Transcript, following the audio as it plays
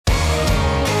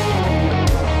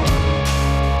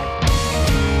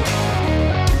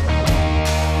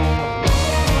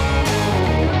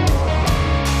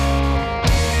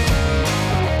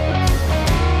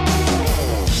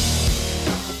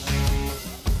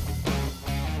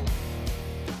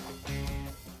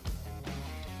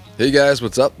Hey guys,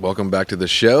 what's up? Welcome back to the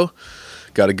show.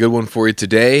 Got a good one for you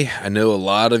today. I know a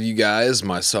lot of you guys,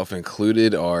 myself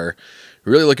included, are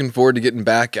really looking forward to getting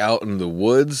back out in the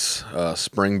woods.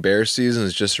 Spring bear season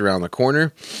is just around the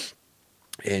corner.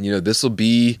 And, this will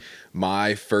be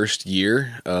my first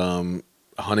year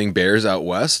hunting bears out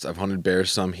west. I've hunted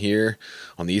bears some here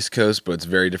on the East Coast, but it's a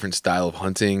very different style of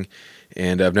hunting.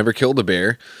 And I've never killed a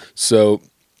bear. So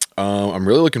I'm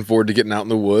really looking forward to getting out in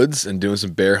the woods and doing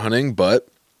some bear hunting, but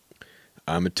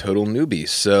I'm a total newbie.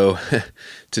 So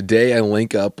today I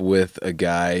link up with a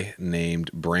guy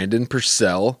named Brandon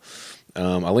Purcell.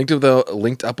 I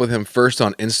linked up with him first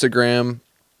on Instagram,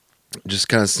 just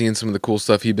kind of seeing some of the cool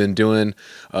stuff he'd been doing.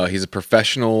 He's a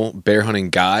professional bear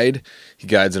hunting guide. He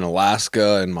guides in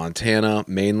Alaska and Montana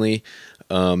mainly.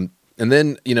 And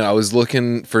then, I was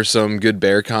looking for some good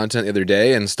bear content the other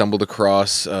day and stumbled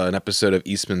across an episode of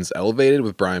Eastman's Elevated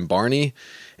with Brian Barney,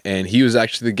 and he was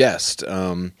actually the guest.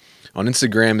 On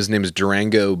Instagram, his name is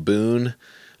Durango Boone,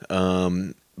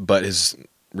 but his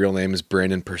real name is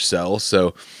Brandon Purcell.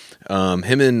 So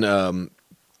him and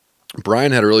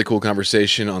Brian had a really cool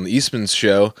conversation on the Eastman's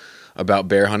show about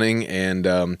bear hunting. And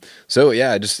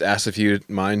I just asked if you'd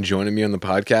mind joining me on the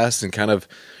podcast and kind of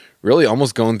really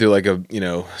almost going through like a,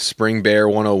 spring bear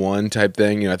 101 type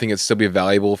thing. I think it'd still be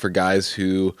valuable for guys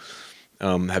who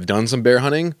have done some bear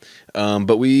hunting.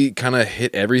 But we kind of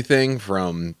hit everything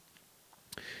from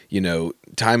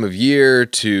time of year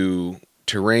to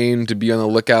terrain to be on the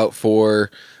lookout for,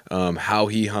 how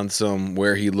he hunts them,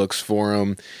 where he looks for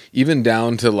them, even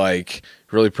down to like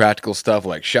really practical stuff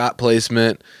like shot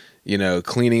placement,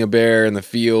 cleaning a bear in the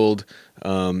field.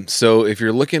 So if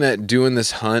you're looking at doing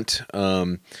this hunt,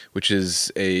 which is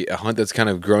a hunt that's kind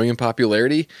of growing in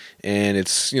popularity, and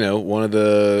it's, one of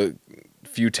the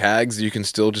few tags that you can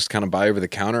still just kind of buy over the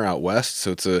counter out west.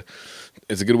 So it's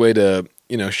a good way to,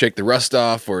 shake the rust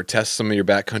off or test some of your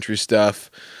backcountry stuff,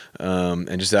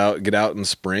 and just get out in the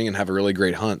spring and have a really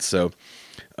great hunt. So,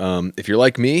 if you're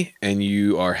like me and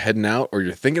you are heading out or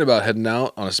you're thinking about heading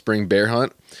out on a spring bear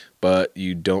hunt, but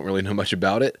you don't really know much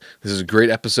about it, this is a great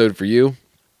episode for you.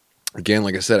 Again,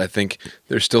 like I said, I think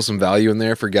there's still some value in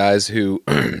there for guys who,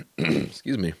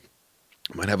 excuse me,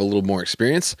 might have a little more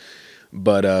experience,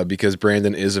 but because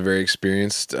Brandon is a very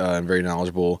experienced and very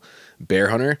knowledgeable bear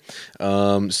hunter.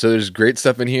 So there's great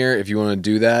stuff in here if you want to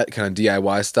do that kind of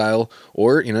DIY style,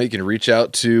 or, you can reach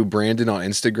out to Brandon on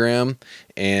Instagram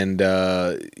and,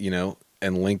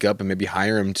 and link up and maybe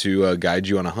hire him to guide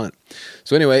you on a hunt.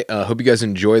 So anyway, hope you guys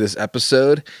enjoy this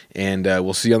episode, and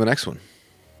we'll see you on the next one.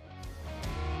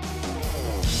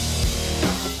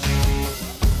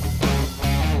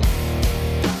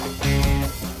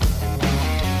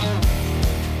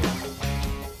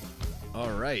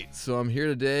 So I'm here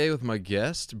today with my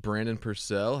guest, Brandon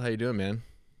Purcell. How you doing, man?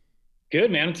 Good,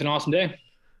 man. It's an awesome day.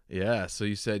 Yeah. So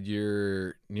you said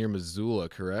you're near Missoula,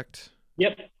 correct?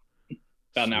 Yep.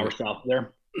 About an hour south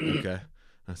there. Okay.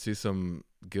 I see some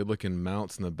good-looking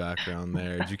mounts in the background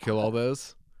there. Did you kill all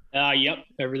those? Yep.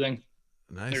 Everything.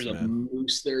 Nice, There's man. a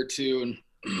moose there too,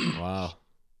 and wow,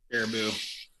 caribou,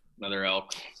 another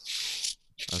elk.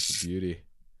 That's a beauty.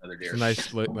 Another deer.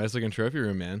 It's a nice looking trophy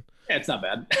room, man. Yeah, it's not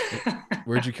bad.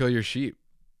 Where'd you kill your sheep?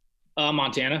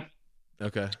 Montana.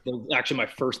 Okay. It was actually my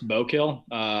first bow kill.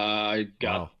 I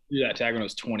got through that tag when I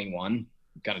was 21.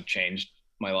 Kind of changed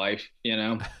my life,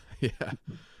 Yeah.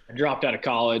 I dropped out of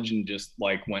college and just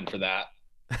went for that.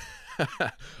 All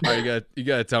right, you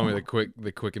gotta tell me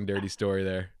the quick and dirty story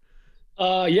there.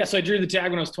 Yes, I drew the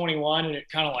tag when I was 21, and it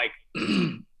kind of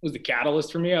was the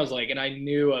catalyst for me. I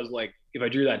knew if I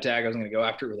drew that tag, I was going to go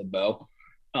after it with a bow.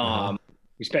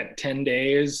 We spent 10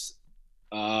 days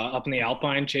up in the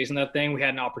Alpine chasing that thing. We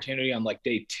had an opportunity on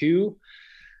day 2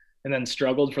 and then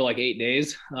struggled for 8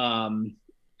 days.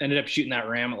 Ended up shooting that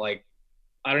ram at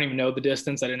I don't even know the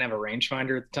distance. I didn't have a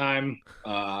rangefinder at the time.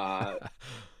 Shot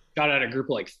at a group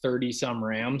of 30 some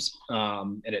rams.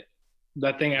 And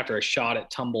that thing, after I shot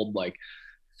it, tumbled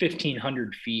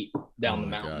 1,500 feet down the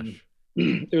mountain.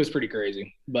 Gosh. It was pretty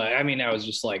crazy, but that was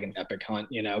just an epic hunt.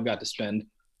 Got to spend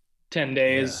 10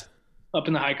 days up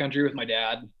in the high country with my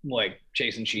dad,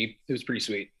 chasing sheep. It was pretty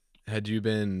sweet. Had you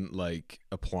been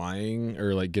applying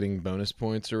or getting bonus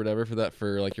points or whatever for that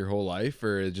for your whole life,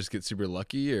 or just get super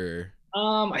lucky, or?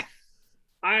 I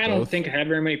don't think I had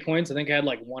very many points. I think I had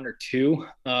 1 or 2.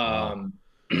 And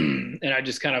I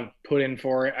just kind of put in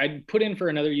for it. I'd put in for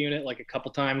another unit a couple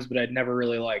times, but I'd never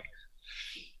really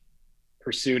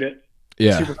pursued it.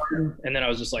 Yeah. Super hard. And then I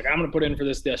was just I'm going to put in for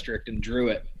this district, and drew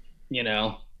it,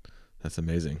 That's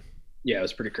amazing. Yeah, it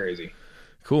was pretty crazy.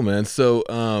 Cool, man. So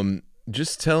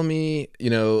just tell me,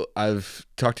 I've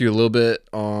talked to you a little bit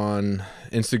on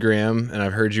Instagram and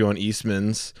I've heard you on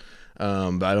Eastman's,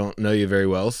 but I don't know you very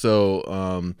well.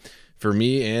 So, for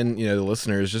me and, the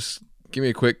listeners, just give me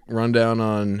a quick rundown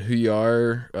on who you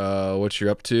are, what you're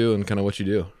up to, and kind of what you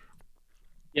do.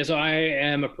 Yeah, so I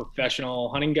am a professional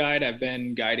hunting guide. I've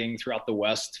been guiding throughout the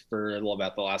West for a little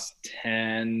about the last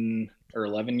 10 or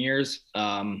 11 years.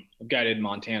 I've guided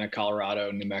Montana, Colorado,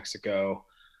 New Mexico,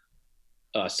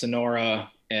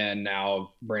 Sonora, and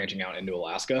now branching out into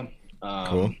Alaska.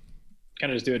 Cool.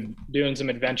 Kind of just doing some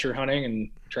adventure hunting and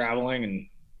traveling, and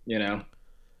you know,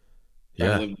 trying to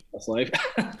Yeah. live the best life.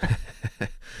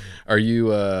 Are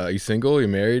you single? Are you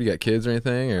married? You got kids or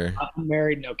anything? Or I'm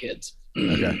married, no kids.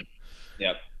 okay.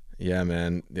 Yep, Yeah,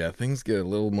 man. Yeah, things get a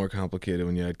little more complicated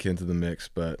when you add kids to the mix,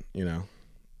 but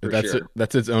for that's it. sure.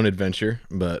 That's its own adventure.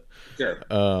 But Sure.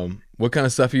 what kind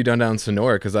of stuff have you done down in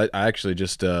Sonora? Because I actually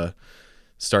just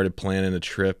started planning a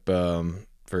trip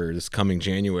for this coming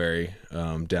January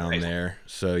down Nice. there.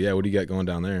 So yeah, what do you got going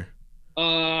down there?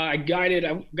 I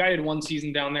guided one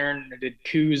season down there, and I did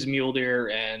coos, mule deer,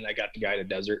 and I got to guide a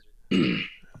desert.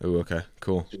 Oh, okay,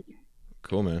 cool,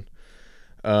 cool, man.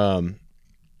 Um,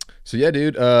 so yeah,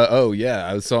 dude. Oh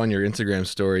yeah, I saw on your Instagram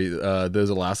story. Those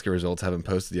Alaska results haven't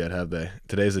posted yet, have they?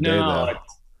 Today's the day, No, though.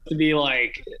 it's to be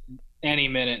like any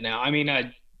minute now. I mean,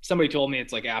 somebody told me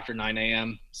it's like after 9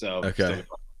 a.m., so still Okay,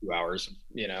 got 2 hours.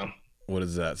 what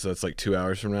is that? So it's like 2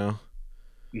 hours from now.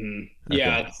 Okay,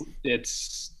 Yeah,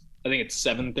 it's I think it's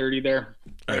 7:30 there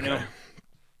right okay. now.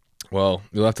 Well,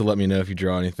 you'll have to let me know if you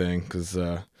draw anything, because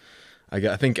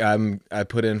I think I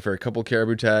put in for a couple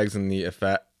caribou tags and the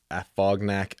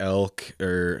Afognak elk,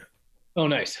 or Oh,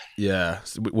 nice. yeah.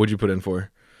 What'd you put in for?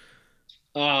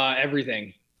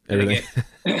 Everything. I think Everything.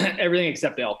 it everything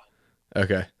except elk.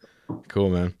 Okay, cool,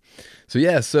 man. So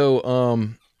yeah,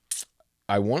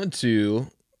 I wanted to.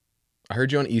 I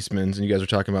heard you on Eastman's, and you guys were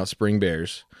talking about spring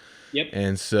bears, Yep.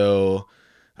 and so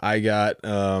I got.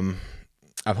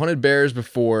 I've hunted bears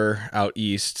before out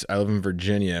east. I live in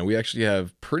Virginia. We actually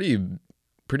have pretty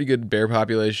good bear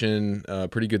population,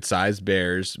 pretty good sized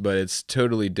bears, but it's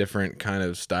totally different kind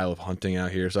of style of hunting out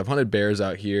here. So I've hunted bears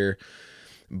out here,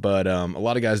 but a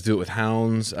lot of guys do it with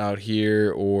hounds out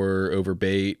here or over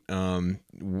bait,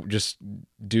 just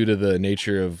due to the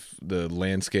nature of the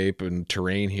landscape and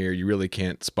terrain here. You really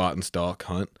can't spot and stalk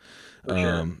hunt. For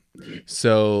sure. Um,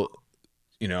 so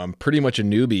I'm pretty much a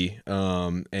newbie,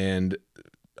 and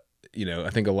I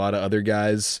think a lot of other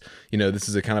guys, this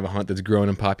is a kind of a hunt that's grown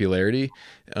in popularity.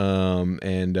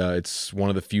 And it's one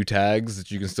of the few tags that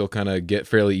you can still kind of get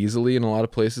fairly easily in a lot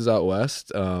of places out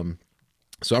west.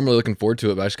 So I'm really looking forward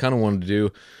to it, but I just kind of wanted to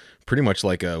do pretty much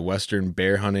like a Western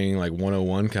bear hunting, like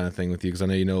 101 kind of thing with you, because I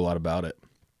know you know a lot about it.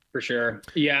 For sure.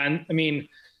 Yeah, and I mean,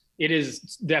 it is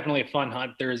definitely a fun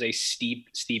hunt. There is a steep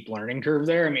learning curve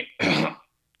there. I mean,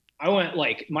 I went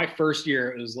like my first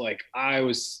year, it was like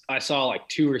I saw like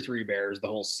two or three bears the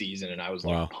whole season, and I was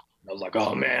like, Wow. I was like,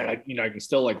 oh man, I can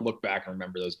still like look back and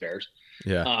remember those bears.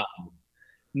 Yeah. Uh,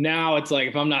 Now it's like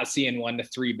if I'm not seeing 1 to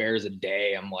 3 bears a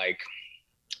day, I'm like,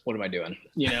 what am I doing?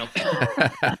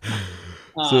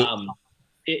 So, Um,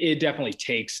 it definitely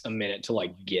takes a minute to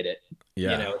like get it.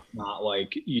 yeah. It's not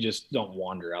like you just don't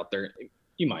wander out there.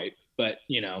 You might, but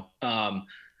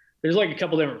there's like a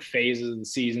couple different phases of the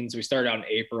season. So we start out in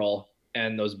April,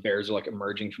 and those bears are like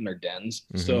emerging from their dens.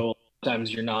 Hmm. So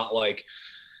sometimes you're not like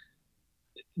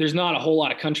there's not a whole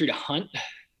lot of country to hunt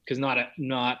because not a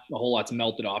whole lot's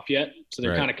melted off yet. So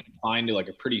they're Right. kind of confined to like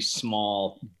a pretty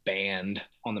small band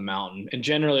on the mountain. And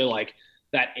generally like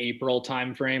that April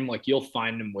time frame, like you'll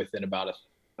find them within about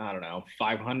I don't know,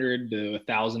 500 to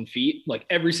 1,000 feet. Like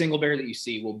every single bear that you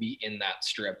see will be in that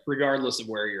strip, regardless of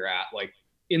where you're at, like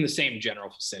in the same general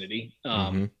vicinity.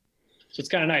 Hmm. So it's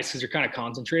kind of nice because you're kind of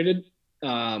concentrated.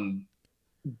 Um,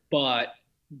 but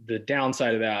the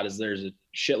downside of that is there's a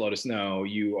shitload of snow.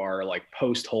 You are like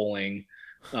post holing.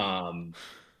 Um,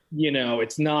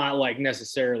 it's not like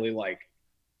necessarily like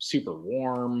super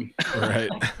warm. Right.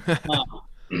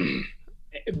 um,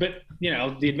 but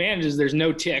the advantage is there's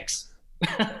no ticks,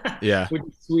 Yeah. which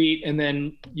is sweet. And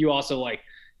then you also like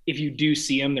if you do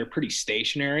see them, they're pretty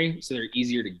stationary, so they're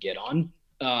easier to get on.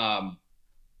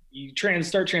 You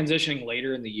start transitioning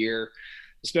later in the year,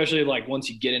 especially like once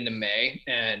you get into May.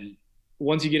 And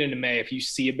once you get into May, if you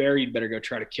see a bear, you'd better go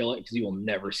try to kill it because you will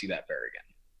never see that bear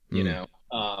again. You Mm.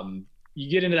 know, you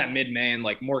get into that mid-May and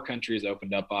like more countries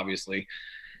opened up, obviously,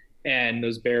 and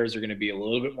those bears are going to be a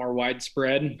little bit more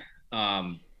widespread.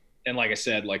 And like I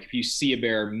said, like if you see a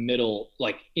bear middle,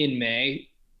 like in May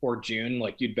or June,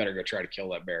 like you'd better go try to kill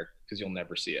that bear because you'll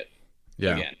never see it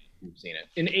Yeah. again. We've seen it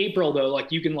in April though.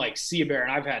 Like you can like see a bear,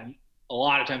 and I've had a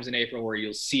lot of times in April where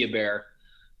you'll see a bear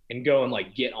and go and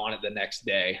like get on it the next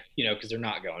day, because they're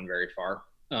not going very far.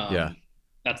 Yeah.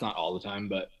 That's not all the time,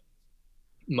 but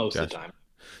most of the Gotcha. time.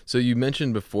 So you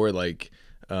mentioned before, like,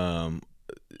 um,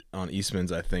 on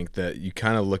Eastman's, I think that you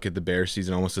kind of look at the bear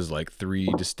season almost as like three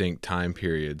distinct time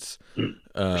periods. For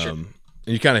sure. And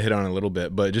you kind of hit on it a little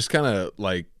bit, but just kind of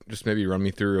like, just maybe run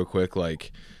me through real quick,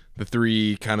 like the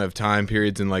three kind of time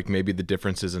periods and like maybe the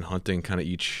differences in hunting kind of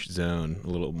each zone a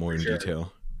little more For in sure.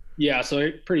 detail. Yeah, so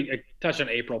I touched on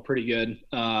April pretty good.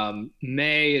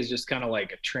 May is just kind of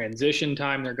like a transition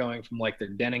time. They're going from like their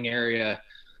denning area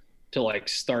to like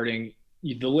starting.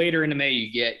 The later into May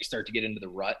you get, you start to get into the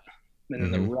rut, and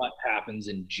then the Mm-hmm. rut happens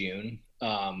in June.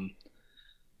 I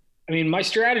mean, my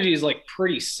strategy is like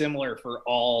pretty similar for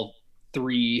all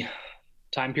three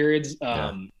time periods.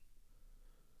 Yeah.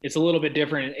 It's a little bit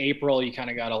different in April. You kind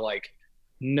of got to like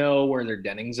know where their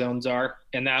denning zones are,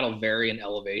 and that'll vary in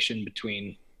elevation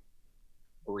between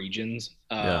regions.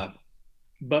 Yeah.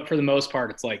 But for the most part,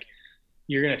 it's like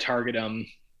you're going to target them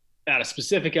at a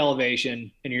specific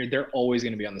elevation, and they're always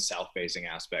going to be on the south facing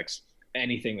aspects.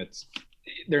 Anything that's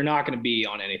They're not going to be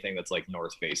on anything that's like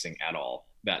north facing at all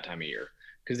that time of year,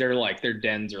 because they're like their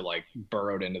dens are like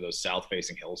burrowed into those south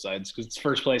facing hillsides, because it's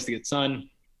first place to get sun,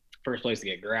 first place to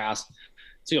get grass.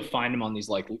 So you'll find them on these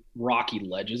like rocky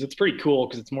ledges. It's pretty cool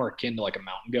because it's more akin to like a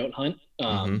mountain goat hunt.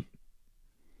 Mm-hmm.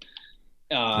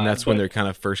 And that's when But they're kind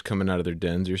of first coming out of their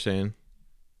dens, you're saying?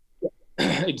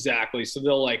 exactly. So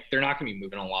they're not going to be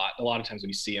moving a lot. A lot of times when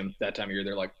you see them that time of year,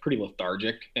 they're like pretty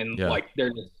lethargic, and Yeah. like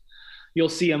you'll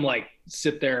see them like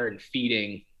sit there and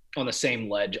feeding on the same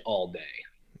ledge all day.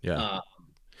 Yeah. Uh, Do you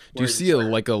whereas see it's a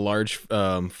like, like a large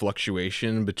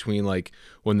fluctuation between like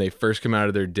when they first come out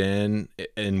of their den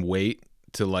and weight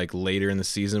to like later in the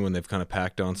season when they've kind of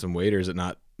packed on some weight, or is it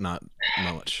not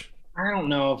much? I don't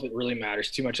know if it really matters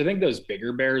too much. I think those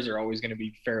bigger bears are always going to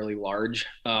be fairly large.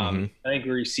 Mm-hmm. I think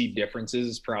where you see differences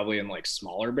is probably in like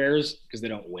smaller bears because they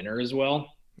don't winter as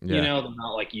well. Yeah. They're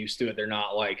not like used to it. They're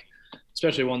not like,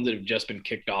 especially ones that have just been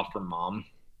kicked off from mom.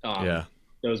 Yeah.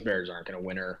 Those bears aren't going to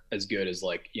winter as good as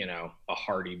like, a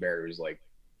hardy bear who's like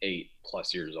 8+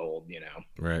 years old.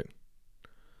 Right.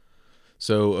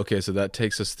 So okay, so that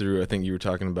takes us through. I think you were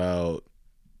talking about.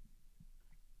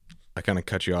 I kind of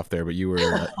cut you off there, but you were.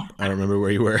 I don't remember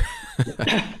where you were.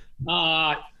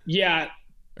 Yeah,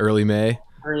 Early May.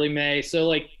 early May. So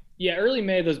like, yeah, early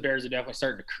May, those bears are definitely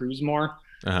starting to cruise more.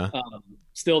 Uh huh.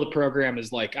 Still, the program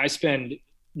is like I spend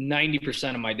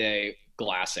 90% of my day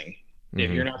glassing. If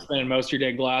Mm-hmm. you're not spending most of your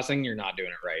day glassing, you're not doing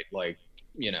it right. Like,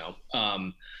 you know,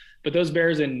 um, but those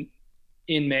bears in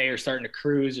May are starting to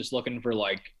cruise, just looking for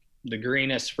like the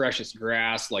greenest, freshest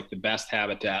grass, like the best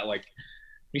habitat. Like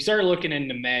you start looking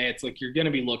into May, it's like you're going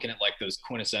to be looking at like those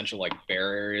quintessential like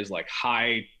bear areas, like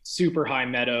super high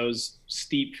meadows,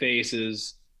 steep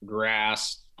faces,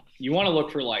 grass. You want to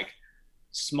look for like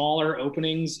smaller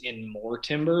openings in more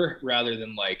timber rather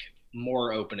than like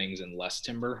more openings in less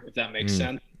timber, if that makes Mm.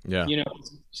 sense. Yeah. You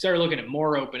start looking at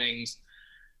more openings,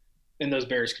 and those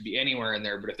bears could be anywhere in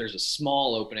there. But if there's a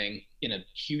small opening in a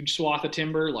huge swath of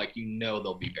timber, like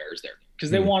there'll be bears there because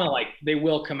they Mm. want to they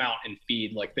will come out and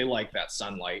feed. Like they like that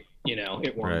sunlight.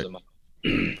 It warms Right. them up.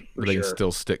 For But they can sure.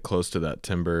 still stick close to that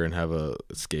timber and have a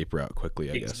escape route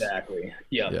quickly, I guess. Exactly.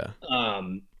 Yeah. Yeah.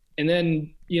 And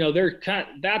then they're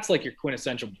that's like your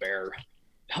quintessential bear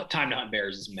time to hunt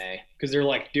bears is May, because they're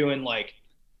like doing like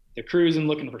they're cruising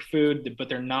looking for food, but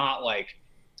they're not like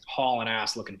hauling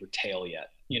ass looking for tail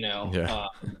yet. Yeah.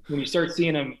 When you start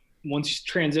seeing them, once you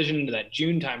transition into that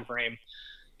June time frame,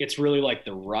 it's really like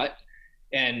the rut.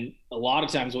 And a lot of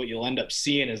times what you'll end up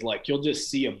seeing is like you'll just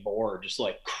see a boar just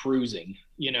like cruising,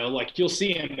 like you'll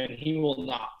see him and he will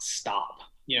not stop,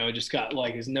 just got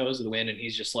like his nose to the wind and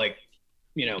he's just like,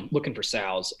 looking for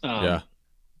sows. Yeah.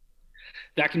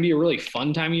 That can be a really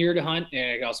fun time of year to hunt, and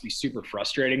it can also be super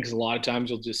frustrating because a lot of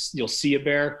times you'll see a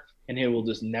bear and it will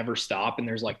just never stop, and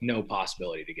there's like no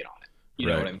possibility to get on it. You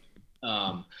know Right. what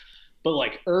I mean? But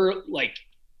like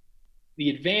the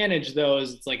advantage though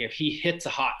is it's like if he hits a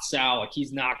hot sow, like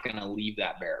he's not gonna leave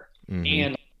that bear, Mm-hmm.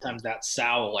 and sometimes that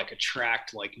sow will like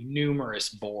attract like numerous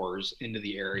boars into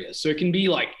the area. So it can be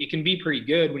pretty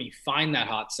good when you find that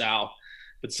hot sow,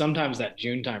 but sometimes that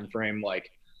June time frame,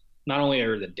 like not only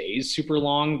are the days super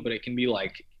long, but it can be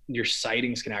like your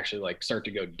sightings can actually like start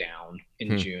to go down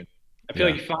in June. I feel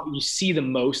Yeah. like you see the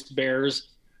most bears,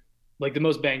 like the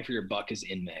most bang for your buck is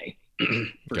in May.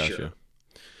 For Gotcha. sure.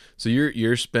 So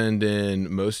you're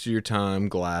spending most of your time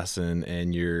glassing,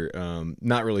 and you're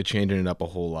not really changing it up a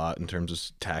whole lot in terms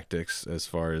of tactics as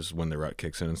far as when the rut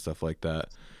kicks in and stuff like that.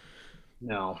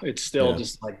 No, it's still Yeah.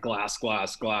 just like glass,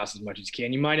 glass, glass as much as you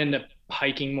can. You might end up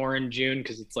hiking more in June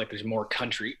because it's like there's more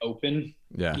country open,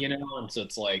 Yeah. and so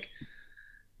it's like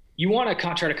you want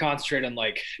to try to concentrate on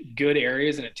like good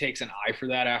areas, and it takes an eye for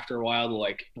that after a while to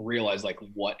like realize like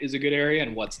what is a good area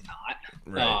and what's not.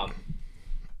 Right.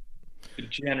 But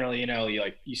generally,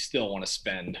 you still want to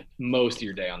spend most of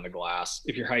your day on the glass.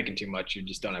 If you're hiking too much, you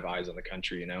just don't have eyes on the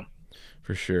country.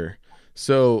 For sure.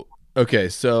 So, okay.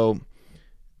 So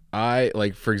I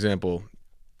like, for example,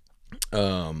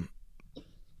 um,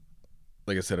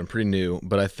 like I said, I'm pretty new,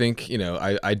 but I think,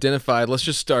 I identified, let's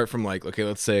just start from like, okay,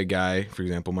 let's say a guy, for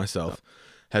example, myself,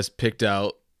 has picked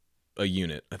out a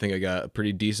unit. I think I got a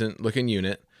pretty decent looking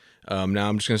unit. Now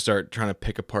I'm just going to start trying to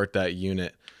pick apart that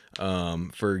unit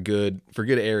for good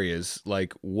areas.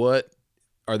 Like, what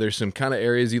are there some kind of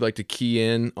areas you like to key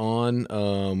in on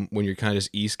when you're kind of just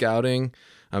e-scouting?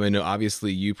 I mean, no,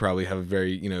 obviously you probably have a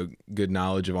very, good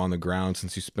knowledge of on the ground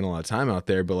since you spend a lot of time out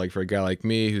there. But like for a guy like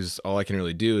me, who's all I can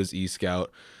really do is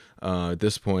e-scout at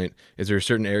this point, is there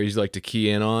certain areas you like to key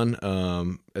in on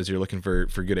as you're looking for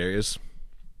good areas?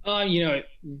 That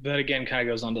again kind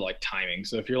of goes on to like timing.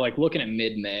 So if you're like looking at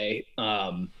mid-May,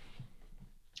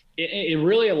 it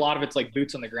really a lot of it's like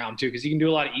boots on the ground too, because you can do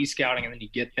a lot of e-scouting and then you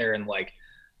get there and like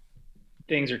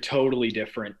things are totally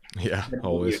different Yeah, than what you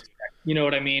always. expect. You know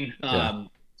what I mean? Yeah, So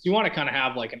you want to kind of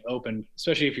have like an open,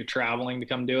 especially if you're traveling to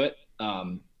come do it.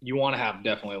 You want to have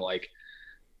definitely like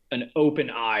an open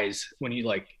eyes when you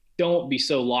like don't be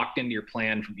so locked into your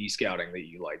plan from e-scouting that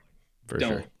you like for sure.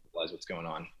 don't realize what's going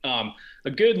on.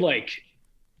 A good like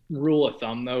rule of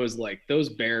thumb though is like those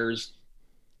bears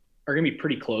are going to be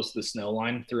pretty close to the snow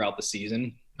line throughout the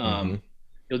season. Mm-hmm.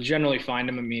 You'll generally find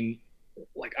them. I mean,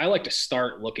 like I like to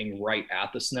start looking right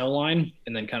at the snow line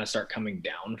and then kind of start coming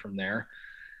down from there.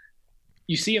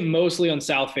 You see it mostly on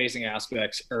south facing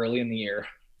aspects early in the year.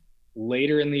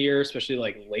 Later in the year, especially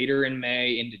like later in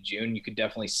May into June, you could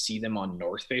definitely see them on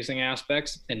north facing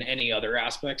aspects and any other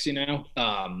aspects. You want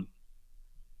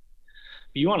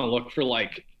to look for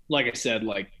like I said,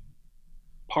 like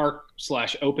park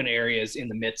slash open areas in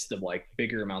the midst of like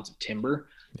bigger amounts of timber.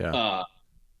 Yeah. Uh,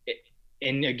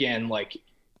 and again, like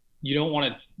you don't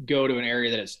want to go to an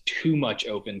area that has too much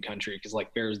open country because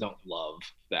like bears don't love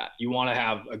that. You want to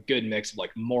have a good mix of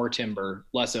like more timber,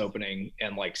 less opening,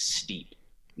 and like steep.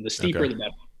 The Okay. steeper the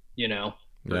better,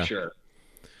 for Yeah. sure.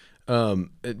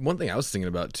 One thing I was thinking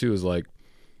about too is like,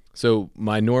 so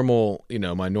my normal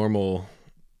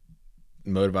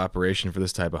mode of operation for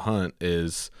this type of hunt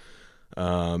is,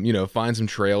 find some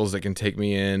trails that can take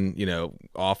me in,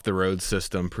 off the road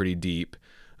system pretty deep.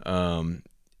 Um,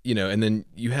 and then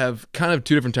you have kind of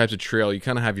two different types of trail. You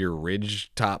kind of have your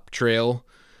ridge top trail,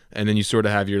 and then you sort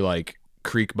of have your like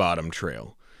creek bottom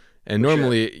trail. And For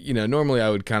sure. normally I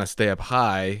would kind of stay up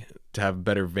high to have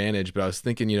better vantage. But I was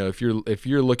thinking, if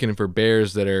you're looking for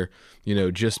bears that are,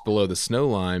 just below the snow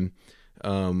line,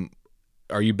 um,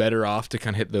 are you better off to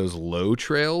kind of hit those low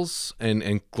trails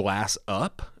and glass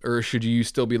up, or should you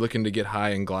still be looking to get high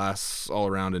and glass all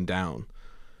around and down?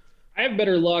 I have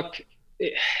better luck.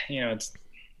 It's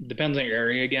depends on your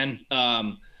area again.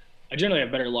 I generally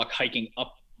have better luck hiking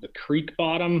up the creek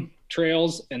bottom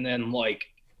trails and then like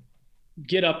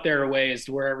get up there a ways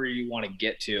to wherever you want to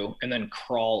get to and then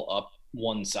crawl up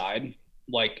one side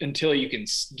like until you can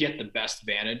get the best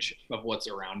vantage of what's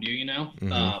around you.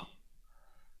 Mm-hmm.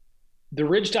 The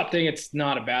ridgetop thing, it's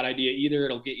not a bad idea either.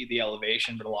 It'll get you the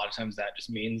elevation, but a lot of times that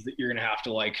just means that you're gonna have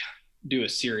to like do a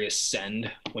serious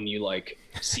send when you like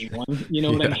see one. You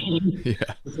know what I Yeah. mean?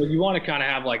 Yeah. So you want to kind of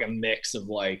have like a mix of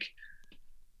like,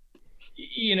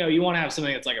 you want to have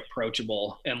something that's like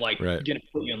approachable and like Right. gonna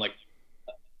put you in like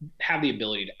have the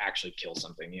ability to actually kill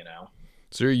something.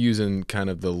 So you're using kind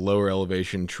of the lower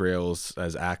elevation trails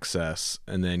as access,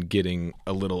 and then getting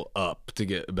a little up to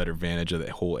get a better vantage of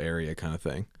the whole area, kind of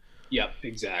thing. Yep,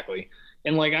 exactly.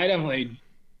 And like I definitely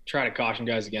try to caution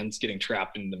guys against getting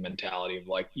trapped in the mentality of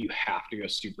like you have to go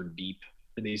super deep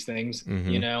for these things.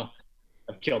 Mm-hmm.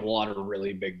 I've killed a lot of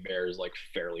really big bears like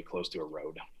fairly close to a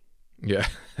road. Yeah.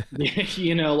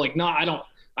 Like not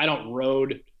I don't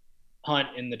road hunt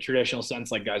in the traditional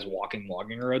sense like guys walking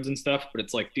logging roads and stuff, but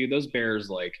it's like dude, those bears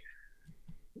like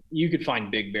you could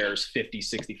find big bears 50,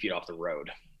 60 feet off the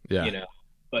road, you Yeah. know.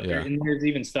 But Yeah. there's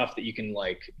even stuff that you can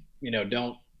like,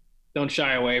 don't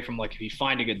shy away from like if you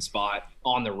find a good spot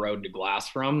on the road to glass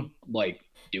from, like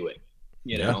do it,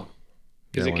 you Yeah. know,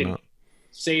 because Yeah. it Why can not?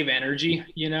 save energy,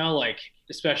 like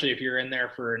especially if you're in there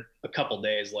for a couple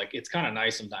days, like it's kind of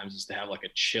nice sometimes just to have like a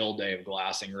chill day of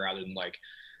glassing rather than like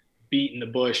beating the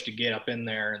bush to get up in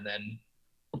there and then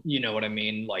you know what I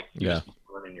mean, like you're Yeah. just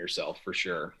burning yourself for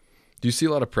sure. Do you see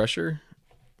a lot of pressure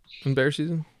in bear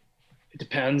season? It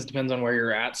depends on where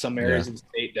you're at. Some Yeah. areas of the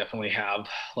state definitely have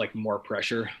like more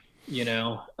pressure,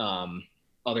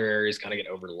 other areas kind of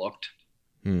get overlooked.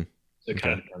 Hmm. So it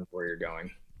kind Okay. of depends where you're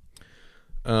going.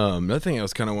 Another thing I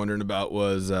was kind of wondering about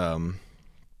was,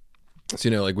 so,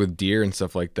 like with deer and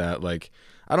stuff like that, like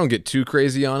I don't get too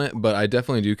crazy on it, but I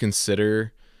definitely do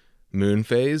consider moon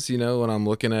phase, when I'm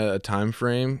looking at a time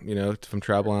frame, if I'm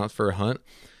traveling out for a hunt.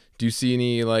 Do you see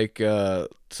any like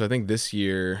so I think this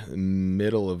year,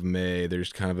 middle of May,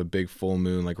 there's kind of a big full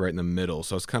moon like right in the middle.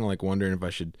 So I was kind of like wondering if I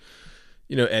should,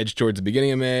 edge towards the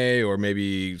beginning of May or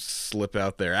maybe slip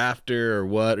out there after or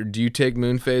what? Or do you take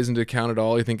moon phase into account at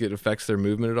all? You think it affects their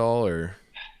movement at all or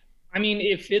I mean,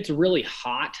 if it's really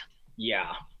hot,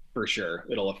 yeah, for sure,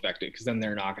 it'll affect it because then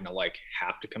they're not going to like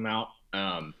have to come out.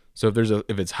 so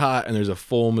if it's hot and there's a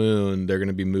full moon, they're going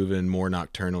to be moving more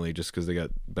nocturnally just because they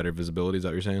got better visibility. Is that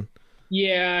what you're saying?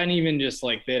 Yeah, and even just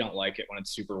like they don't like it when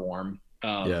it's super warm.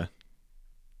 Yeah.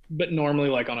 But normally,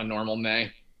 like on a normal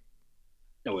May,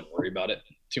 I wouldn't worry about it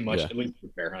too much. Yeah. At least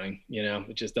with bear hunting,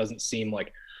 it just doesn't seem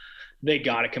like they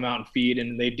got to come out and feed,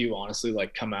 and they do honestly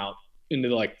like come out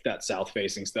into like that south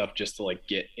facing stuff just to like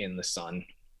get in the sun,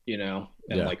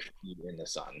 and Yeah. like feed in the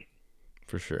sun.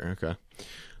 For sure. Okay.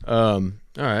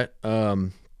 All right.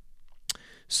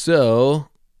 So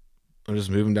I'm just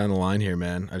moving down the line here,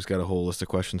 man. I just got a whole list of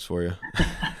questions for you.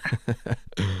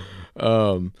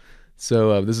 um,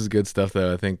 this is good stuff,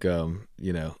 though. I think a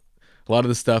lot of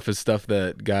the stuff is stuff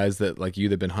that guys that like you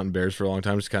that've been hunting bears for a long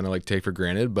time just kind of like take for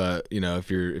granted. But if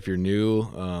you're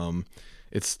new,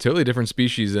 it's totally different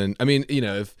species. And I mean,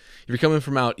 if you're coming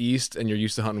from out east and you're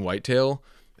used to hunting whitetail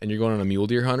and you're going on a mule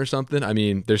deer hunt or something, I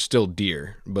mean, there's still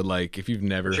deer. But like if you've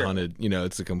never Sure. hunted,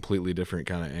 it's a completely different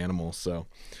kind of animal. So,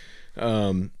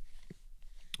 um,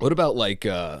 what about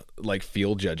like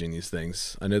field judging these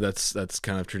things? I know that's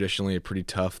kind of traditionally a pretty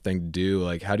tough thing to do.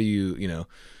 Like, how do you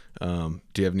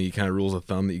do you have any kind of rules of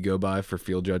thumb that you go by for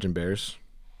field judging bears?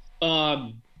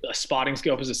 A spotting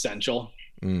scope is essential.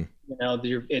 Mm,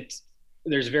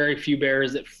 There's very few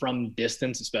bears that from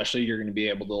distance, especially, you're going to be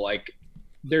able to like.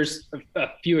 There's a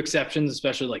few exceptions,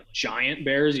 especially like giant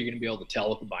bears. You're going to be able to tell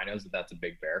with the binos that that's a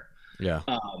big bear. yeah,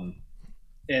 Um,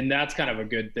 and that's kind of a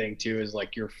good thing too. Is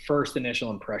like your first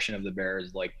initial impression of the bear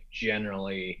is like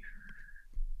generally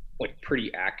like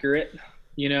pretty accurate.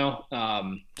 You know.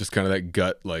 just kind of that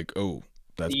gut, like, oh,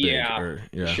 that's big, Yeah, or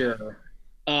for yeah, sure.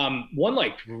 One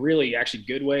like really actually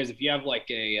good way is if you have like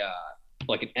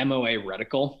an MOA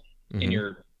reticle in mm-hmm.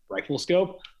 your rifle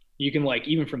scope, you can like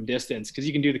even from distance because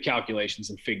you can do the calculations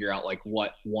and figure out like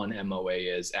what one MOA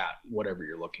is at whatever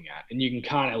you're looking at, and you can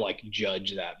kind of like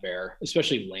judge that bear,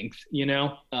 especially length.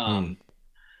 Mm,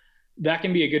 That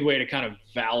can be a good way to kind of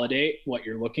validate what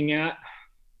you're looking at.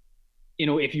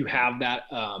 If you have that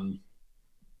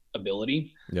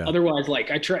ability. yeah, Otherwise,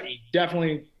 like I try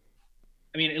definitely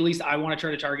I mean, at least I want to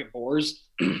try to target boars.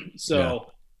 yeah,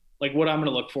 So, like, what I'm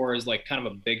going to look for is like kind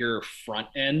of a bigger front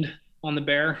end on the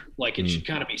bear. Like, it mm, should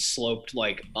kind of be sloped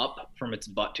like up from its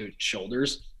butt to its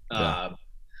shoulders. yeah,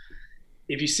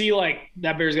 If you see like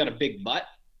that bear's got a big butt,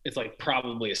 it's like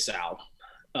probably a sow,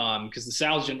 because the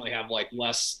sows generally have like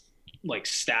less like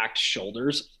stacked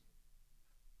shoulders,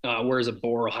 whereas a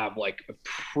boar will have like a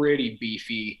pretty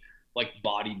beefy like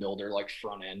bodybuilder like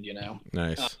front end.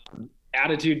 nice,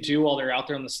 Attitude too while they're out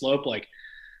there on the slope. Like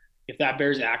if that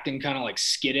bear's acting kind of like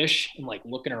skittish and like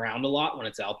looking around a lot when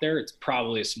it's out there, it's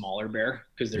probably a smaller bear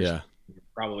because there's yeah,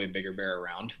 probably a bigger bear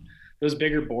around. Those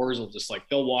bigger boars will just like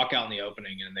they'll walk out in the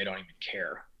opening and they don't even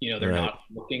care. They're right, not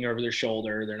looking over their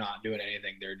shoulder. They're not doing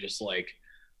anything. They're just like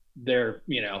they're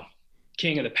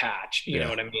king of the patch. You know yeah,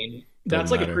 what I mean? doesn't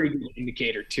That's like a matter. pretty good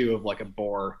indicator too of like a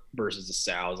boar versus a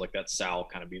sow. Is like that sow will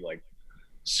kind of be like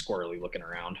squirrely looking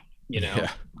around. You know,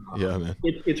 Yeah, yeah, man,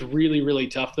 it's really really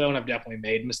tough though, and I've definitely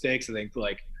made mistakes. I think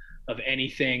like of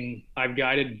anything I've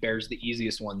guided, bear's the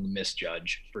easiest one to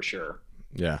misjudge for sure.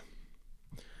 yeah.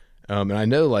 And I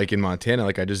know, like in Montana,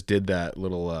 like I just did that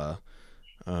little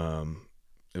um,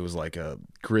 it was like a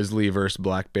grizzly versus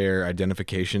black bear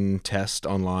identification test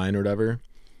online or whatever.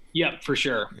 Yep, for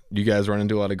sure. You guys run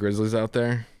into a lot of grizzlies out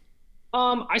there?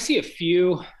 I see a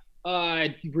few.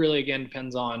 It really again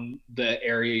depends on the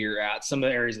area you're at. Some of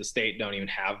the areas of the state don't even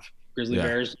have grizzly Yeah,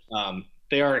 bears.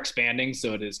 They are expanding,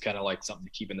 so it is kind of like something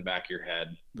to keep in the back of your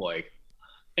head. Like,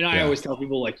 and I yeah, always tell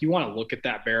people like you want to look at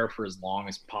that bear for as long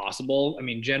as possible. I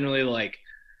mean, generally like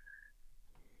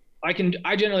I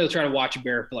generally try to watch a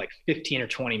bear for like 15 or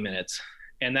 20 minutes.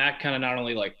 And that kind of not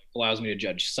only like allows me to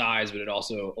judge size, but it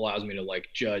also allows me to like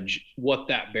judge what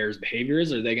that bear's behavior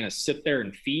is. Are they going to sit there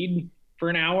and feed for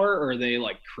an hour or are they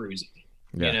like cruising,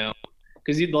 you yeah, know?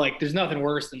 because like there's nothing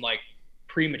worse than like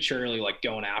prematurely like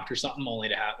going after something only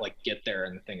to have like get there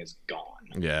and the thing is gone.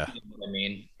 Yeah, You know what I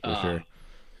mean? for sure.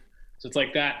 So it's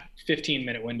like that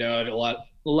 15-minute window to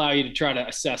allow you to try to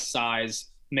assess size,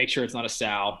 make sure it's not a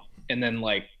sow, and then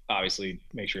like obviously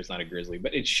make sure it's not a grizzly.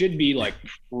 But it should be like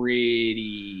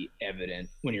pretty evident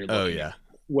when you're Oh looking yeah. at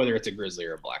whether it's a grizzly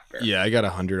or a black bear. Yeah, I got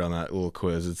 100 on that little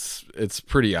quiz. It's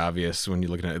pretty obvious when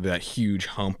you're looking at that huge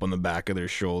hump on the back of their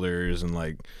shoulders and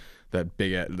like that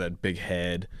big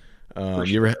head. For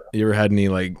You sure. ever had any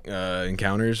like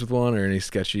encounters with one or any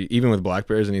sketchy, even with black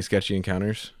bears, any sketchy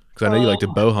encounters? Because I know you like to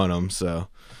bow hunt them, so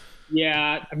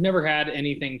Yeah, I've never had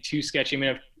anything too sketchy. I mean,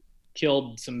 I've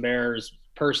killed some bears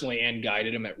personally and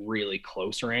guided them at really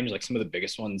close range. Like some of the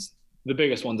biggest ones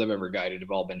I've ever guided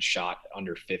have all been shot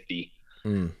under 50,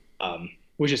 mm,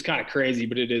 which is kind of crazy,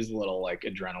 but it is a little like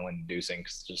adrenaline inducing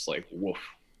because it's just like, woof.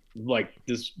 Like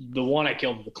the one I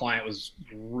killed with the client was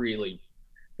really,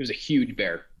 it was a huge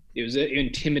bear. It was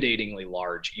intimidatingly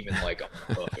large, even like on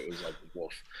the hoof. It was like,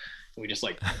 woof. We just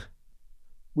like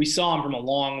we saw him from a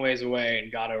long ways away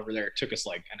and got over there. It took us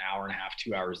like an hour and a half,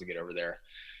 2 hours to get over there.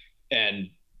 And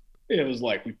it was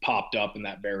like we popped up and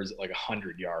that bear was at like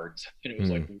 100 yards. And it was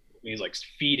like, he's like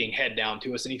feeding head down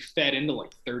to us and he fed into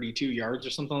like 32 yards or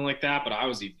something like that. But I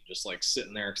was even just like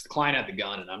sitting there because the client had the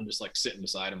gun and I'm just like sitting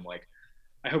beside him like,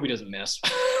 I hope he doesn't miss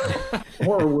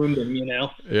or wound him, you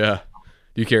know? yeah.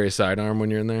 Do you carry a sidearm when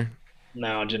you're in there?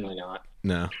 No, generally not.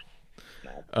 No.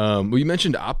 No. Well, you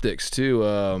mentioned optics too.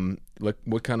 Like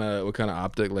what kind of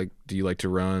optic like do you like to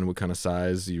run? What kind of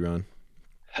size do you run?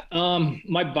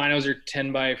 My binos are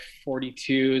 10 by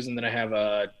 42s, and then I have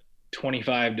a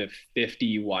 25 to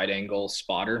 50 wide angle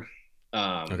spotter.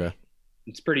 Okay.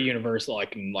 It's pretty universal. I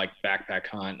can like backpack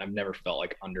hunt. I've never felt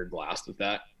like under glassed with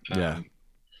that. Yeah.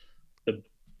 The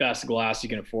best glass you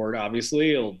can afford,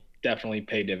 obviously, it'll definitely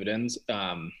pay dividends.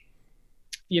 Not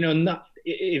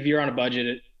if you're on a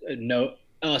budget,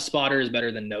 a spotter is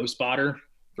better than no spotter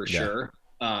for Yeah. sure.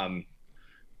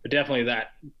 But definitely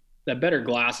that better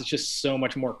glass is just so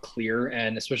much more clear,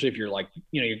 and especially if you're like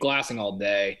you're glassing all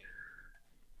day.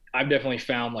 I've definitely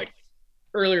found like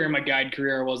earlier in my guide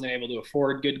career I wasn't able to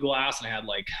afford good glass and I had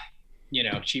like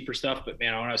cheaper stuff, but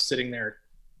man, when I was sitting there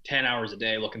 10 hours a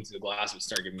day looking through the glass, it would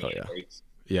start giving me headaches.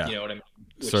 Yeah. You know what I mean?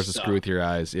 Starts to screw with your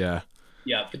eyes. Yeah.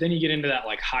 Yeah, but then you get into that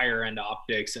like higher end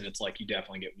optics and it's like you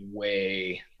definitely get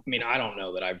way, I mean, I don't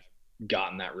know that I've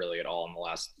gotten that really at all in the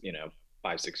last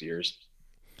 5-6 years.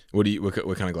 What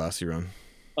kind of glass do you run?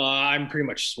 I'm pretty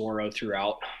much Swaro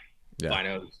throughout. Yeah.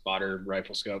 Bino, spotter,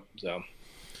 rifle scope. So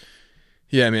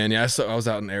Yeah, man. Yeah, I was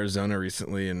out in Arizona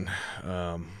recently, and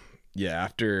yeah,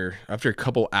 after a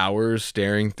couple hours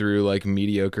staring through like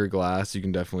mediocre glass, you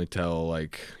can definitely tell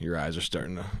like your eyes are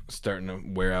starting to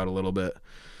wear out a little bit.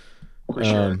 for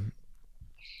sure.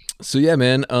 So yeah,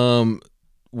 man.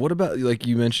 What about like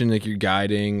you mentioned like you're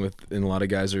guiding and a lot of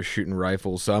guys are shooting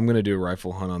rifles. So I'm gonna do a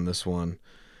rifle hunt on this one.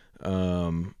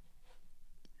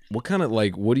 What kind of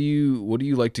like what do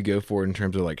you like to go for in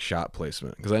terms of like shot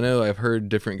placement? Because I know I've heard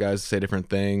different guys say different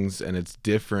things, and it's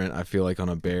different. I feel like on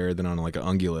a bear than on like an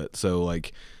ungulate. So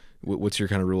like, what's your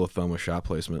kind of rule of thumb with shot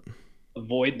placement?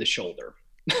 Avoid the shoulder.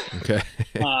 Okay.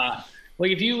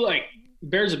 Like if you like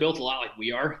bears are built a lot like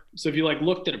we are. So if you like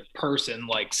looked at a person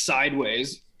like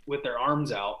sideways with their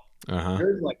arms out,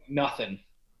 there's like nothing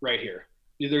right here.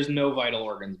 There's no vital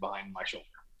organs behind my shoulder.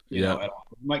 You know, at all.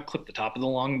 You might clip the top of the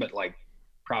lung, but like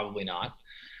probably not.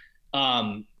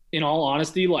 In all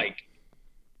honesty, like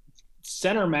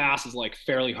center mass is like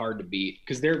fairly hard to beat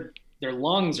because their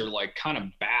lungs are like kind of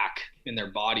back in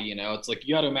their body. It's like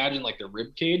you got to imagine like their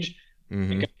rib cage.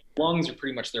 Mm-hmm. Lungs are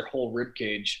pretty much their whole rib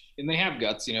cage, and they have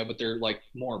guts, but they're like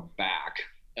more back.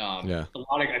 A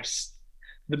lot of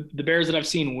the bears that I've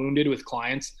seen wounded with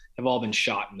clients have all been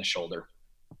shot in the shoulder.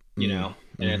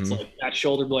 And it's like that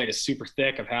shoulder blade is super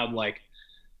thick. I've had like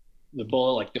the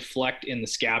bullet like deflect in the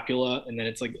scapula, and then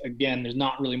it's like again, there's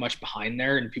not really much behind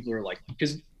there, and people are like,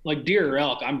 because like deer or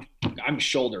elk, I'm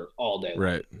shoulder all day,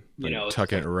 right? Like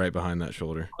tucking it right behind that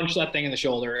shoulder, punch that thing in the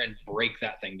shoulder, and break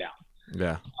that thing down.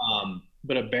 Yeah.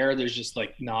 But a bear, there's just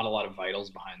like not a lot of vitals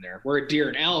behind there. Where a deer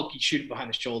and elk, you shoot it behind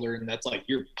the shoulder, and that's like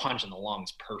you're punching the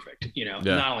lungs perfect.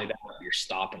 Not only that, you're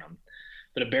stopping them.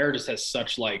 But a bear just has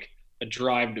such like a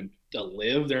drive to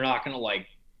live. They're not gonna like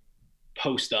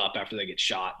post up after they get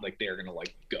shot. Like they're gonna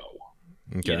like go.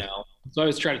 Okay. So I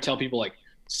always try to tell people like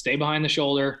stay behind the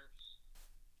shoulder,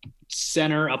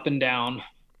 center up and down,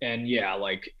 and yeah,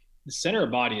 like the center of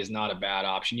body is not a bad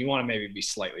option. You want to maybe be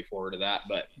slightly forward of that,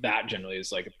 but that generally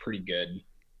is like a pretty good.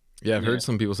 Yeah, I've heard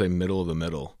some people say middle of the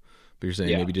middle, but you're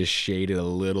saying maybe just shade it a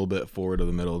little bit forward of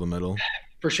the middle of the middle.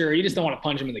 for sure. You just don't want to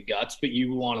punch him in the guts, but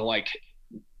you want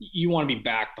to be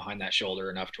back behind that shoulder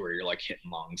enough to where you're like hitting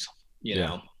lungs, you Yeah.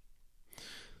 know.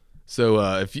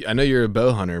 So if I know you're a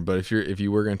bow hunter, but if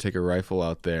you were gonna take a rifle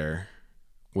out there,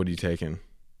 what are you taking?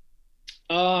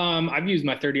 I've used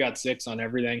my 30-06 on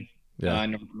everything Yeah.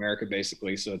 in North America,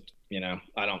 basically. So,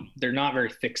 they're not very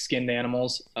thick skinned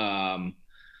animals.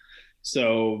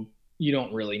 So you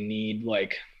don't really need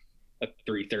like a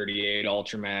 338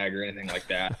 Ultra Mag or anything like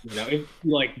that. If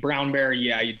like brown bear,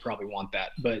 yeah, you'd probably want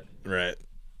that. But Right.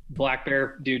 black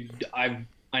bear, dude, I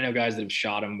know guys that have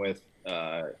shot him with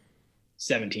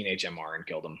 17 HMR and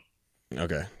killed them.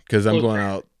 Okay. Because I'm going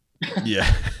out.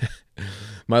 Yeah.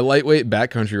 My lightweight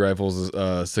backcountry rifles is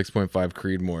 6.5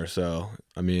 Creedmoor. So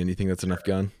I mean, you think that's enough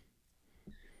gun?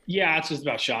 Yeah, it's just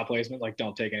about shot placement. Like,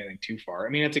 don't take anything too far. I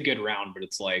mean, it's a good round, but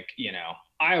it's like,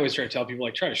 I always try to tell people,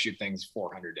 like, try to shoot things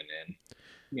 400 and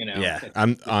in. Yeah,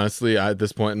 I'm honestly at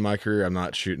this point in my career, I'm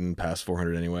not shooting past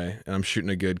 400 anyway, and I'm shooting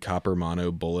a good copper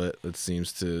mono bullet that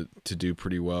seems to do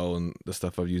pretty well, and the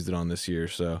stuff I've used it on this year.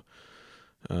 So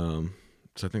I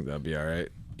think that'd be all right.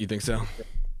 You think so?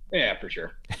 Yeah, for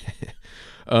sure.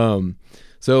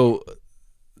 So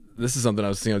this is something I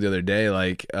was thinking of the other day.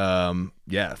 Like,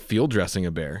 yeah, field dressing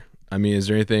a bear. I mean, is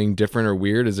there anything different or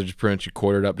weird? Is it just pretty much you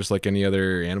quarter it up just like any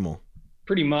other animal?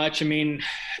 Pretty much. I mean,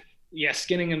 yeah,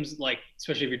 skinning them's like,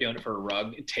 especially if you're doing it for a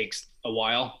rug, it takes a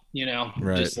while,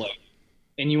 Right. just like,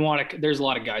 and there's a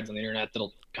lot of guides on the internet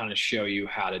that'll kind of show you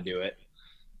how to do it.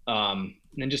 And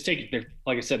then just like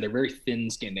I said, they're very thin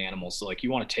skinned animals. So like,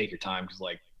 you want to take your time because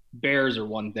like bears are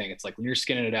one thing. It's like when you're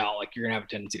skinning it out, like you're going to have a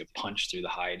tendency to punch through the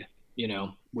hide,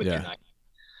 with your knife.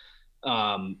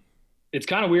 It's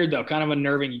kind of weird though, kind of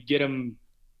unnerving. You get them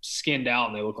skinned out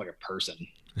and they look like a person.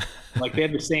 Like they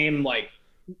have the same like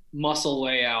muscle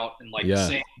layout and like the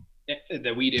same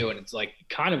that we do, and it's like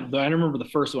kind of. I remember the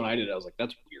first one I did, I was like,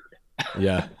 "That's weird."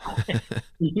 Yeah.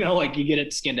 Like you get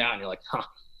it skinned out, and you're like,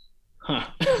 "Huh."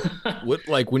 What,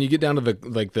 like when you get down to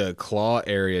the claw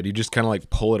area, do you just kind of like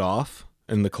pull it off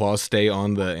and the claws stay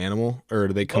on the animal, or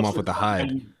do they come off with the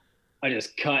hide? I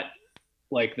just cut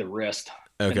like the wrist,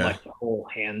 Okay. and like the whole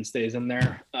hand stays in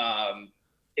there.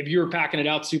 If you were packing it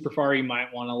out super far, you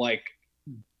might want to like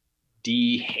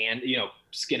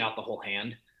skin out the whole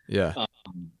hand. Yeah.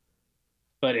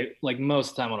 But like most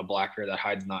of the time on a black bear, that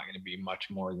hide's not going to be much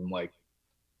more than like,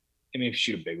 I mean, if you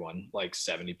shoot a big one, like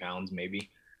 70 pounds maybe.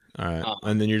 All right.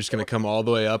 And then you're just gonna come all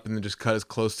the way up and then just cut as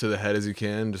close to the head as you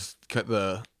can. Just cut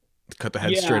the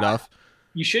head straight off.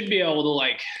 You should be able to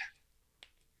like.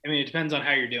 I mean, it depends on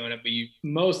how you're doing it, but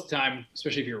most of the time,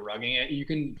 especially if you're rugging it, you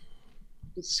can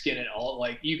skin it all.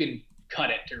 Like you can cut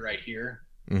it to right here,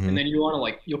 and then you want to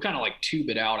like you'll kind of like tube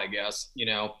it out, I guess,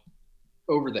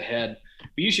 over the head.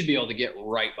 But you should be able to get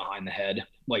right behind the head,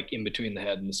 like in between the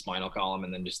head and the spinal column,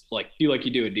 and then just like do like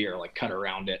you do a deer, like cut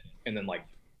around it, and then like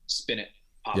spin it,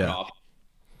 pop it off.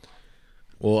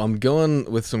 Well, I'm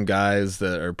going with some guys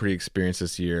that are pretty experienced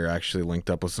this year. I actually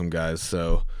linked up with some guys,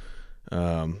 so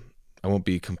I won't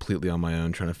be completely on my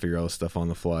own trying to figure all this stuff on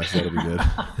the fly. So that'll be good.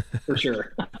 For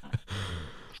sure.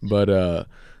 But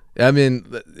I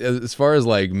mean, as far as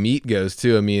like meat goes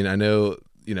too, I mean, I know,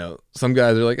 some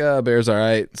guys are like, bear's all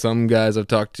right. Some guys I've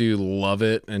talked to love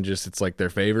it and just it's like their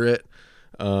favorite.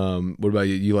 What about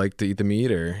you? You like to eat the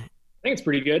meat, or? I think it's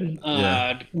pretty good.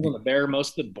 Depends on the bear.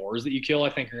 Most of the boars that you kill, I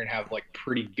think, are gonna have like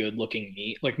pretty good looking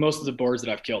meat. Like most of the boars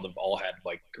that I've killed have all had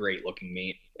like great looking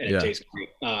meat, and it tastes great.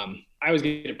 I always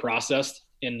get it processed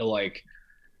into like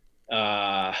what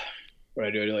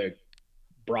I do like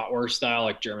bratwurst style,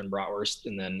 like German bratwurst,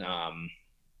 and then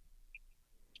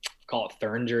call it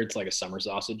Thuringer. It's like a summer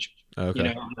sausage. Okay.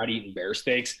 I'm not eating bear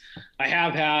steaks.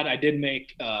 I did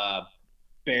make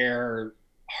bear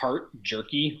heart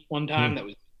jerky one time that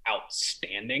was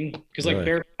outstanding because like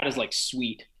bear fat is like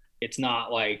sweet. It's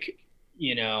not like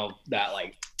that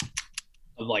like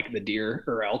of like the deer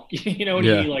or elk. When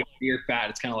you eat like deer fat,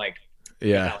 it's kind of like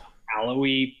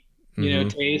tallowy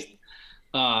taste.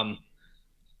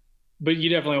 But you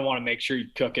definitely want to make sure you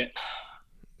cook it.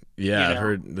 I've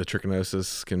heard the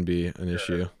trichinosis can be an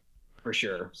issue for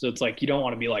sure. So it's like you don't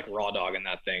want to be like raw dogging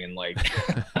that thing and like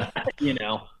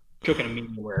cooking a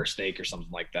medium rare steak or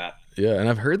something like that. Yeah, and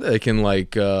I've heard that it can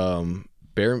like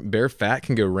bear fat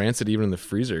can go rancid even in the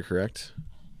freezer, correct?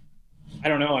 I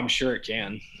don't know. I'm sure it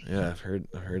can. Yeah, I've heard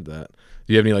that.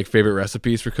 Do you have any like favorite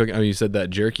recipes for cooking? I mean, you said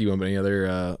that jerky one, but any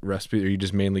other recipe, or you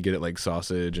just mainly get it like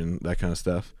sausage and that kind of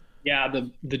stuff? Yeah,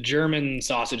 the German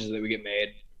sausages that we get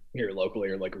made here locally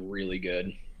are like really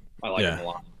good. I like them a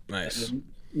lot. Nice.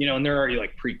 And they're already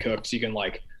like pre-cooked, so you can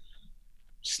like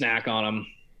snack on them.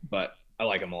 But I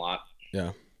like them a lot.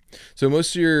 Yeah. So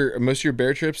most of your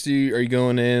bear trips, are you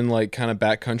going in like kind of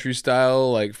backcountry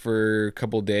style, like for a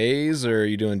couple days, or are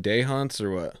you doing day hunts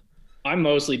or what? I'm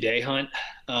mostly day hunt.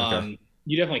 Okay.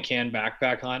 You definitely can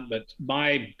backpack hunt, but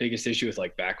my biggest issue with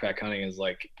like backpack hunting is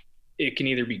like it can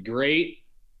either be great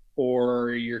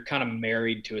or you're kind of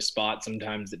married to a spot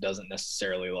sometimes that doesn't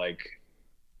necessarily like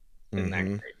isn't that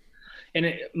Mm-hmm. great.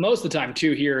 And most of the time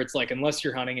too here it's like unless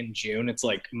you're hunting in June, it's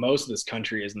like most of this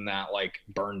country isn't that like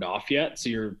burned off yet.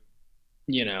 So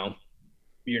you know,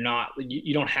 you're not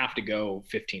you don't have to go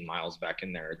 15 miles back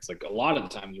in there. It's like a lot of the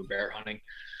time you're bear hunting,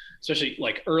 especially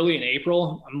like early in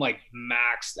April, I'm like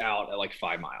maxed out at like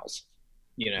 5 miles.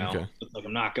 Okay. It's like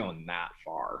I'm not going that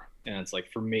far. And it's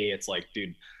like for me, it's like,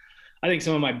 dude, I think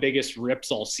some of my biggest rips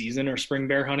all season are spring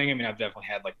bear hunting. I mean, I've definitely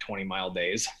had like 20-mile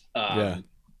days. Yeah.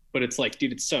 But it's like,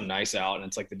 dude, it's so nice out and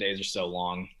it's like the days are so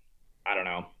long. I don't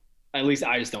know. At least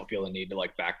I just don't feel the need to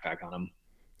like backpack on them.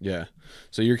 Yeah.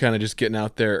 So you're kind of just getting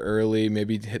out there early,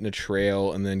 maybe hitting a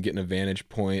trail and then getting a vantage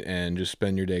point and just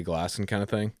spend your day glassing kind of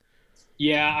thing.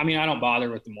 Yeah, I mean, I don't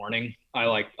bother with the morning. I'll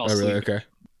Oh, really? sleep. Okay.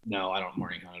 No, I don't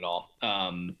morning hunt at all.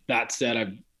 That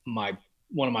said, my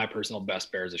one of my personal best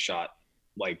bears is shot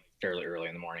like fairly early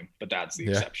in the morning, but that's the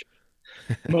Yeah. exception.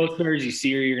 Most bears you see,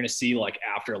 you're going to see like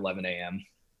after 11 a.m.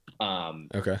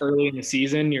 Okay. Early in the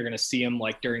season, you're going to see them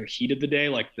like during the heat of the day,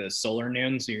 like the solar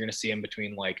noon. So you're going to see them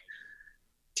between like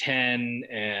 10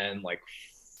 and like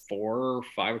 4 or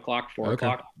 5 o'clock, four Okay.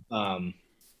 o'clock.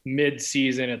 Mid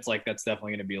season, it's like that's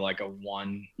definitely going to be like a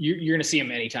one. You're going to see them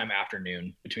anytime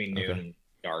afternoon between noon Okay. and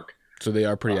dark. So they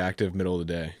are pretty Uh, active middle of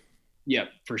the day. yeah,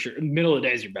 for sure. Middle of the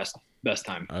day is your best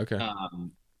time. Okay.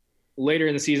 Later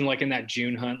in the season, like in that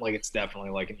June hunt, like it's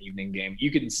definitely like an evening game. You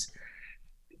can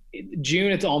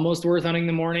June, it's almost worth hunting in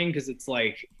the morning because it's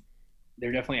like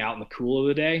they're definitely out in the cool of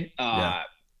the day. Yeah.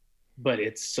 But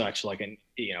it's such like an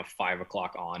 5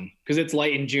 o'clock on because it's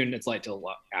light in June. It's light till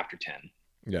after 10.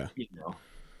 Yeah. You know.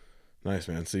 Nice,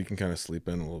 man. So you can kind of sleep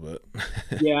in a little bit.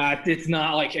 Yeah, it's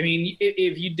not like I mean,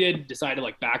 if you did decide to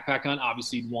like backpack hunt,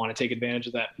 obviously you'd want to take advantage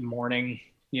of that morning,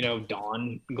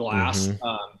 dawn glass.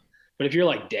 Mm-hmm. But if you're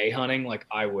like day hunting, like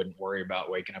I wouldn't worry about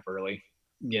waking up early.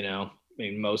 I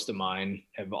mean, most of mine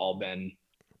have all been,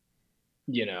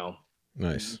 you know,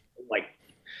 Nice. like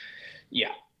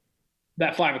yeah,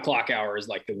 that 5 o'clock hour is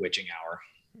like the witching hour.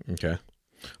 Okay.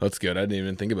 That's good. I didn't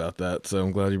even think about that. So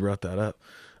I'm glad you brought that up.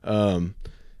 Um,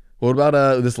 what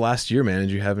about this last year, man?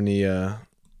 Did you have any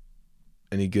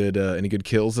good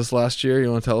kills this last year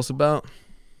you want to tell us about?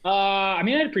 I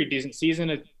mean, I had a pretty decent season.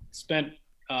 I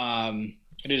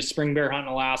did a spring bear hunt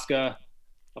in Alaska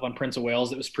up on Prince of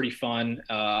Wales. It was pretty fun.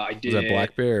 I Was that did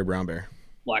black bear or brown bear?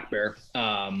 black bear.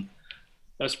 That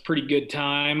was a pretty good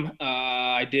time.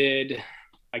 I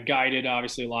guided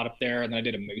obviously a lot up there, and then I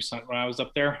did a moose hunt when I was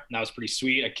up there, and that was pretty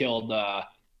sweet. I killed,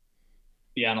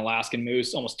 an Alaskan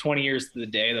moose almost 20 years to the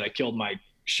day that I killed my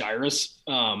Shiras.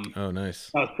 Oh, nice.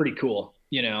 That was pretty cool,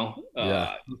 Yeah.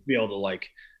 to be able to like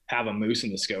have a moose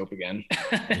in the scope again.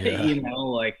 Yeah.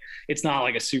 Like it's not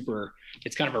like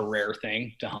it's kind of a rare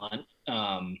thing to hunt.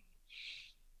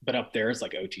 But up there it's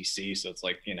like OTC, so it's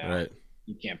like, Right.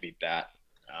 you can't beat that.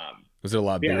 Was it a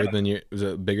lot Yeah. bigger than your? Was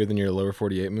it bigger than your lower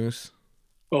 48 moose?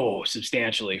 Oh,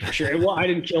 substantially for sure. Well, I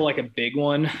didn't kill like a big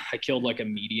one. I killed like a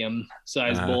medium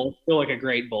sized Uh, bull. Still like a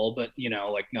great bull, but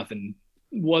like nothing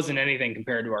wasn't anything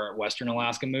compared to our Western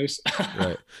Alaska moose.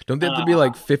 right. Don't they have to be uh,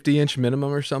 like 50-inch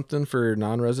minimum or something for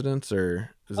non-residents,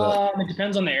 or is that? it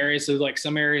depends on the area. So like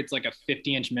some area it's like a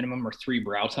 50-inch minimum or three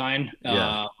brow tine.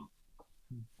 Yeah.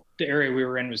 The area we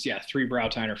were in was 3 brow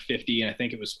tine or 50, and I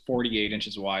think it was 48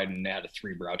 inches wide, and they had a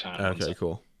 3 brow tine on one Okay. side.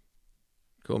 Cool.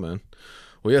 Cool, man.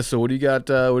 Well, yeah. So, what do you got?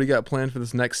 What do you got planned for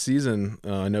this next season?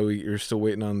 I know you're still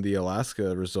waiting on the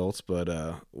Alaska results, but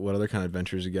what other kind of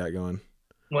adventures you got going?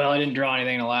 Well, I didn't draw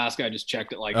anything in Alaska. I just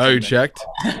checked it like Oh, 10 you minutes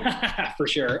checked? for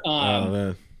sure. Oh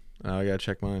man, I gotta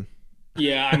check mine.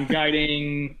 Yeah, I'm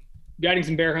guiding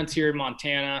some bear hunts here in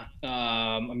Montana.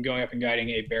 I'm going up and guiding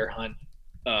a bear hunt,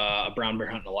 a brown bear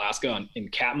hunt in Alaska in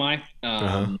Katmai Uh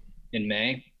huh. in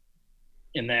May,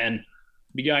 and then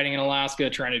be guiding in Alaska,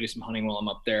 trying to do some hunting while I'm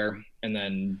up there, and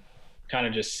then kind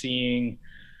of just seeing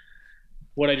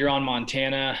what I draw in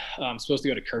Montana. I'm supposed to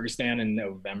go to Kyrgyzstan in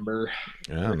November.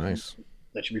 Yeah, nice.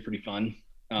 That should be pretty fun.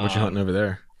 What you hunting over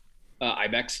there?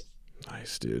 Ibex.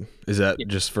 Nice, dude. Is that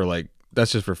just for like?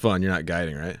 That's just for fun. You're not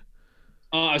guiding, right?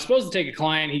 I was supposed to take a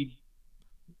client. He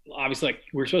obviously like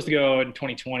we were supposed to go in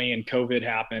 2020 and COVID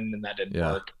happened and that didn't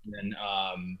Yeah. work. And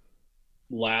then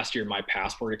last year my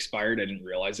passport expired. I didn't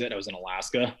realize it. I was in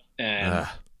Alaska and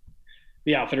Ah,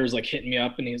 the outfitter's like hitting me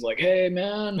up and he's like, "Hey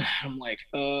man," I'm like,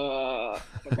 my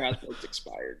passport's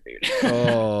expired, dude."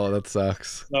 Oh, that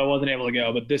sucks. So I wasn't able to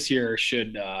go, but this year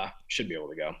should be able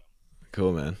to go.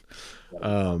 Cool, man. That'll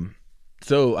be fun. Um,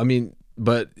 so I mean,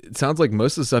 but it sounds like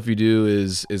most of the stuff you do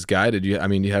is guided. I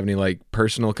mean, do you have any like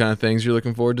personal kind of things you're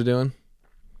looking forward to doing?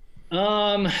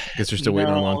 Um, Guess you're still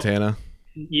waiting on no, Montana.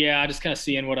 yeah, just kind of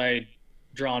seeing what I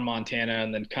draw in Montana,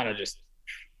 and then kind of just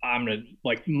I'm gonna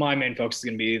like my main focus is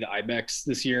gonna be the Ibex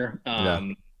this year, Yeah,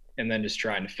 and then just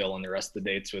trying to fill in the rest of the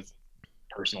dates with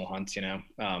personal hunts.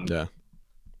 yeah.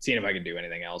 Seeing if I can do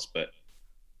anything else, but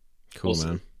we'll Cool, see.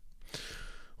 man.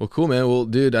 Well, cool, man. Well,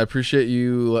 dude, I appreciate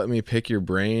you letting me pick your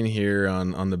brain here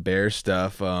on the bear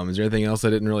stuff. Is there anything else I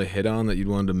didn't really hit on that you'd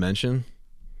wanted to mention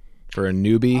for a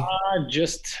newbie?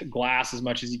 Just glass as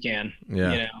much as you can.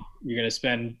 Yeah, You're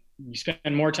gonna you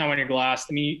spend more time on your glass.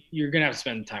 I mean, you're gonna have to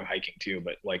spend time hiking too,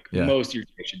 but like yeah, most of your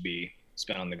day should be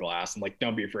spent on the glass, and like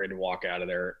don't be afraid to walk out of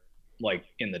there like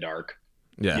in the dark.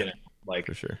 yeah, You know, like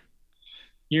for sure.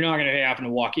 you're not gonna happen to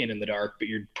walk in the dark, but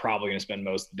you're probably gonna spend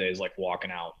most of the days like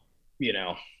walking out. You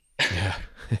know, Yeah.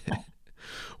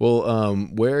 Well,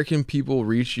 where can people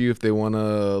reach you if they want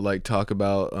to like talk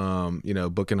about,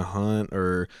 booking a hunt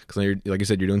or because you're like you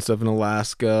said, you're doing stuff in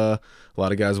Alaska. A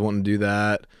lot of guys want to do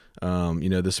that.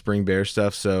 The spring bear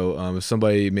stuff. So, if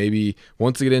somebody maybe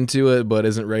wants to get into it but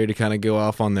isn't ready to kind of go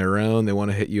off on their own, they want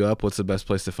to hit you up. What's the best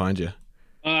place to find you?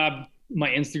 my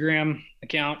Instagram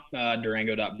account,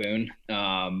 Durango.boone.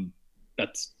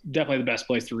 That's definitely the best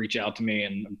place to reach out to me,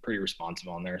 and I'm pretty responsive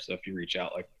on there. So if you reach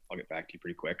out, like I'll get back to you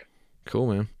pretty quick. Cool,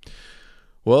 man.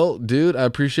 Well, dude, I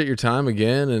appreciate your time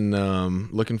again,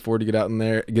 and looking forward to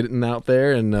getting out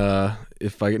there. And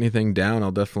if I get anything down,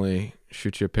 I'll definitely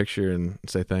shoot you a picture and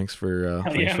say Hell thanks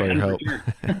yeah, for all your man, for help.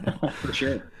 sure. For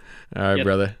sure. All right, Yeah,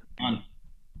 brother. fun.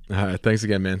 All right, thanks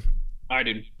again, man. All right,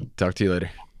 dude. Talk to you later.